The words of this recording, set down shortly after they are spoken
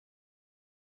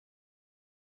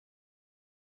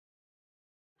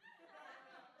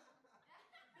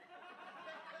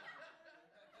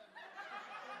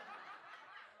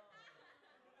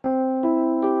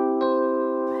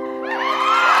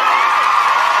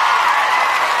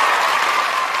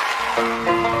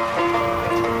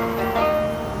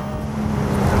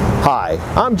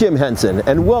I'm Jim Henson,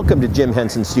 and welcome to Jim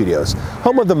Henson Studios,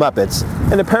 home of the Muppets,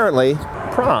 and apparently,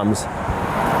 proms.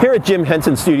 Here at Jim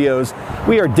Henson Studios,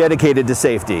 we are dedicated to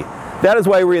safety. That is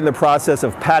why we're in the process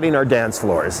of padding our dance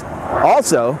floors.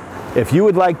 Also, if you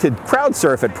would like to crowd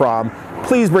surf at prom,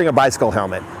 please bring a bicycle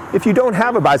helmet. If you don't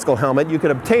have a bicycle helmet, you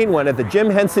can obtain one at the Jim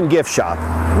Henson gift shop.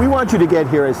 We want you to get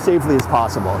here as safely as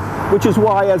possible, which is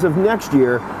why as of next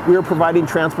year, we are providing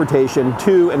transportation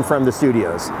to and from the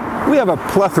studios. We have a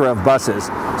plethora of buses,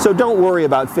 so don't worry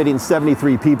about fitting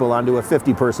 73 people onto a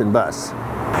 50-person bus.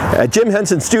 At Jim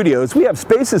Henson Studios, we have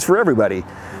spaces for everybody.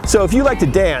 So if you like to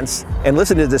dance and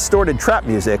listen to distorted trap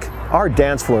music, our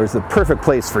dance floor is the perfect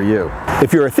place for you.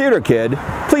 If you're a theater kid,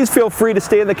 please feel free to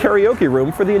stay in the karaoke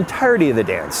room for the entirety of the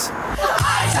dance.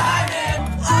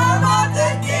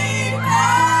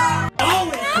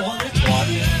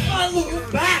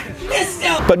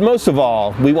 But most of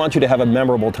all, we want you to have a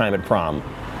memorable time at prom.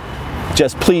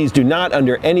 Just please do not,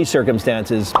 under any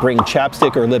circumstances, bring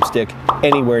chapstick or lipstick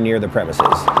anywhere near the premises.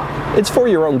 It's for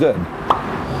your own good.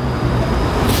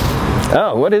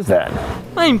 Oh, what is that?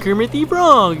 I'm Kermit the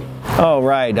Frog. Oh,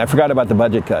 right. I forgot about the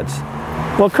budget cuts.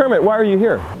 Well, Kermit, why are you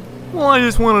here? Well, I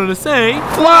just wanted to say,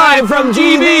 live from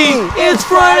GV, it's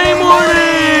Friday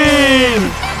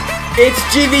morning! It's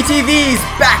GVTV's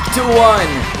Back to One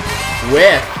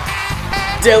with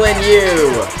Dylan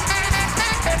U,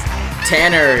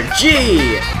 Tanner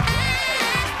G,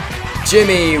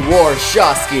 Jimmy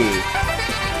Warshawski,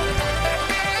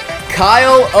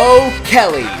 Kyle O.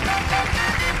 Kelly,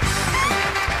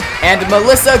 and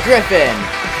Melissa Griffin,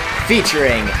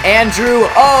 featuring Andrew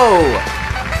O,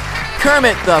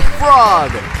 Kermit the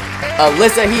Frog,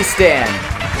 Alyssa Heaston,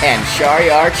 and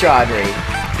Sharyar Chaudhry,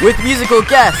 with musical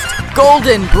guest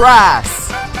Golden Brass.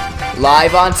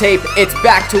 Live on tape, it's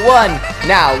Back to One.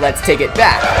 Now let's take it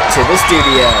back to the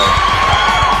studio.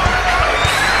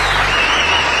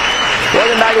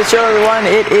 Welcome back to the show, everyone.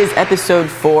 It is episode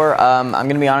 4. I'm going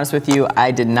to be honest with you,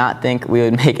 I did not think we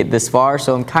would make it this far,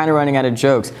 so I'm kind of running out of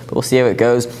jokes, but we'll see how it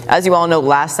goes. As you all know,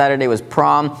 last Saturday was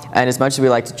prom, and as much as we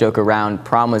like to joke around,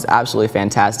 prom was absolutely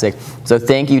fantastic. So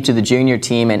thank you to the junior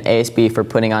team and ASB for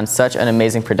putting on such an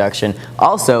amazing production.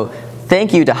 Also,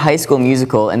 thank you to High School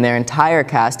Musical and their entire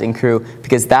cast and crew,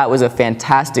 because that was a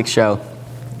fantastic show.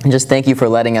 And just thank you for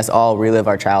letting us all relive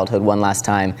our childhood one last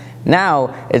time.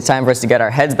 Now, it's time for us to get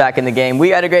our heads back in the game. We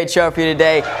got a great show for you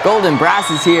today. Golden Brass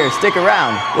is here. Stick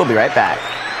around. We'll be right back.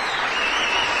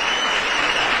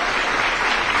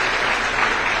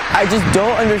 I just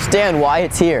don't understand why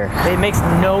it's here. It makes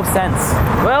no sense.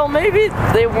 Well, maybe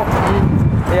they won't.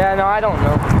 Yeah, no, I don't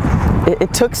know.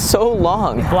 It took so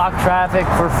long. Block traffic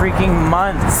for freaking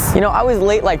months. You know, I was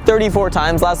late like 34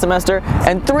 times last semester,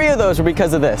 and 3 of those were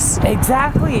because of this.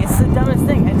 Exactly. It's the dumbest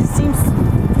thing. It just seems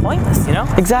pointless, you know?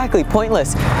 Exactly,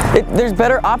 pointless. There's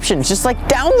better options, just like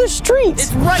down the street.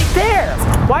 It's right there.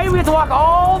 Why do we have to walk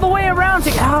all the way around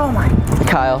to... Oh my...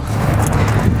 Kyle,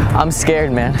 I'm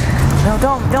scared, man. No,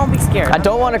 don't be scared. I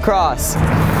don't want to cross.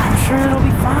 I'm sure it'll be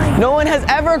fine. No one has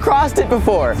ever crossed it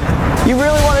before. You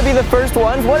really want to be the first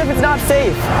ones? What if it's not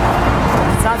safe?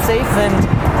 If it's not safe, then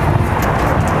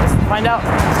let's find out.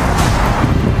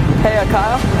 Hey,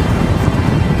 Kyle.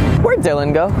 Where'd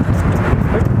Dylan go?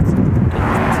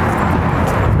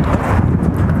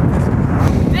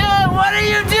 Dylan, what are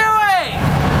you doing?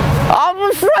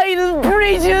 I'm afraid of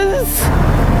breaches.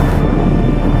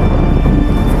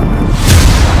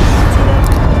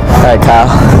 All right, Kyle.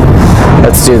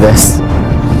 Let's do this.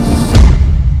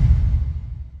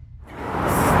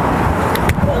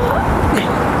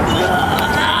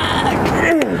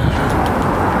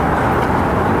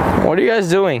 What are you guys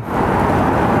doing?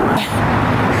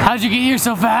 How'd you get here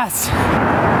so fast?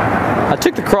 I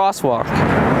took the crosswalk.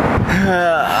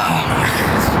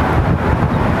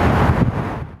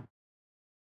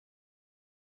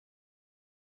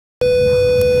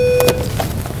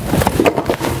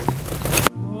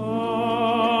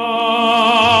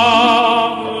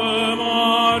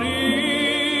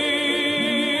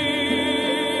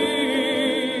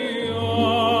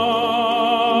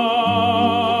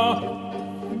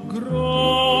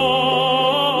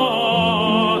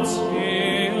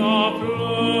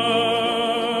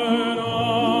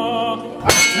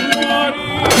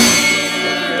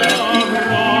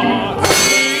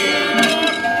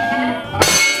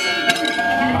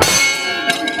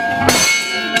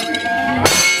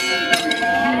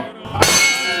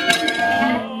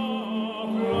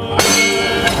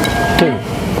 Dude,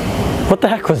 what the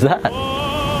heck was that?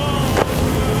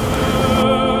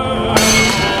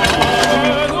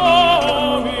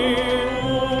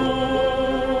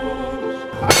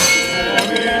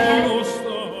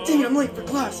 Dang, I'm late for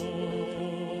class.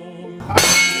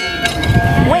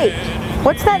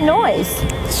 What's that noise?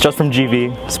 It's just from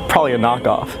GV. It's probably a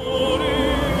knockoff.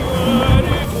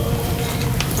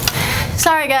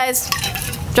 Sorry guys,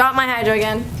 dropped my hydro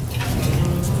again.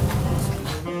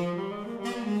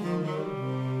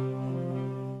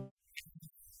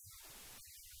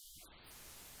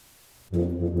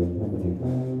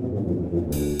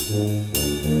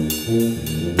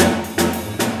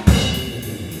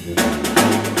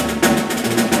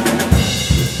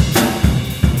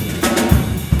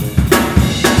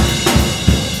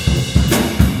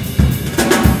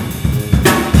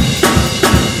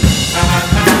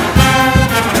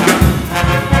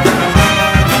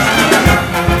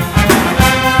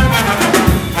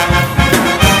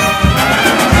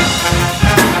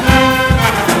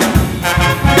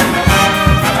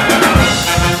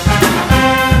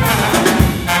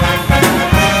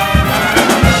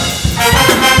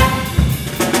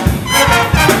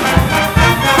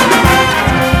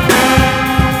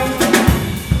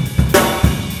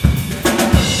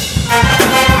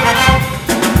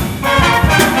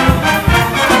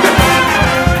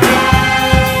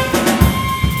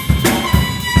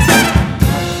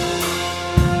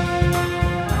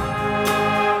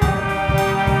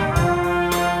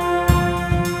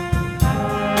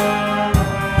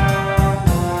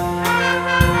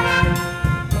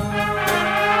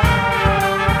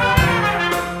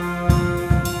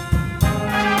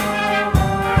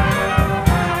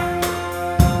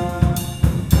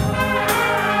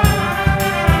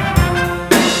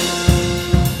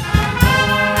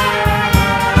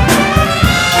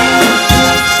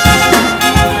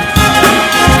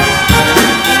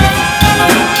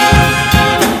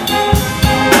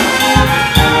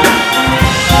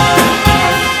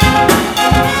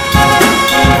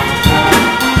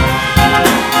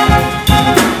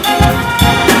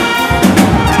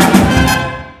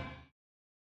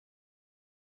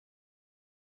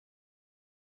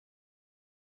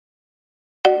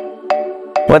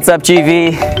 What's up,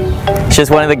 GV? It's just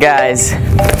one of the guys.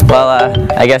 Well,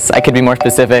 I guess I could be more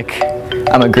specific.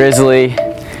 I'm a Grizzly.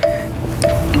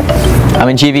 I'm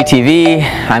in GVTV,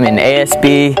 I'm in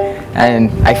ASB, and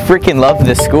I freaking love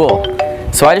this school.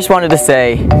 So I just wanted to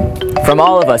say, from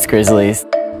all of us Grizzlies,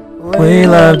 we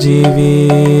love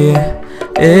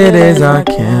GV, it is our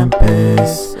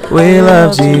campus. We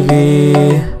love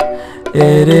GV,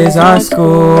 it is our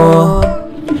school.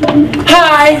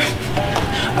 Hi,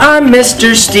 I'm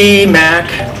Mr. Mac.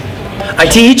 I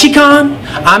teach econ,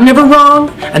 I'm never wrong,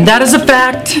 and that is a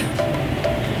fact.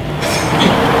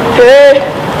 Hey,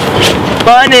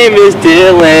 my name is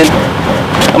Dylan.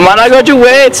 I might not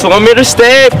graduate, so I'm here to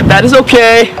stay, but that is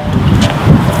okay.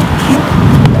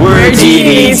 We're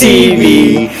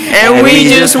GVTV, and we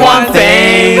just want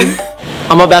fame.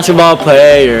 I'm a basketball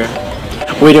player.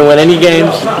 We didn't win any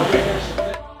games.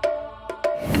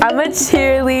 I'm a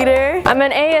cheerleader. I'm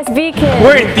an ASB kid.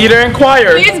 We're in theater and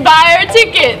choir. Please buy our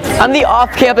tickets. I'm the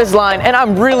off-campus line, and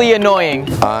I'm really annoying.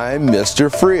 I'm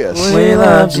Mr. Frias. We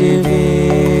love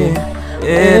GV,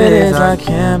 it is our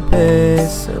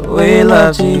campus. We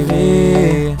love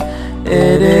GV,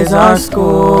 it is our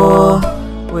school.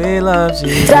 We love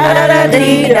GV.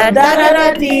 Da-da-da-dee,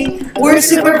 da-da-da-dee. We're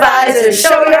supervisors,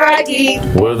 show your ID.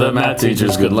 We're the math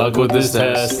teachers, good luck with this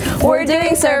test. We're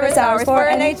doing service hours for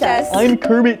NHS. I'm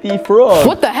Kermit the Frog.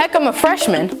 What the heck, I'm a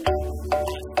freshman.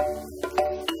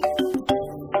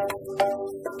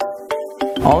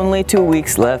 Only 2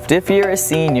 weeks left if you're a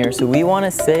senior, so we want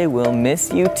to say we'll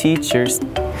miss you teachers.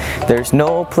 There's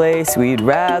no place we'd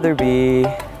rather be.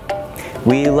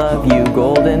 We love you,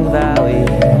 Golden Valley.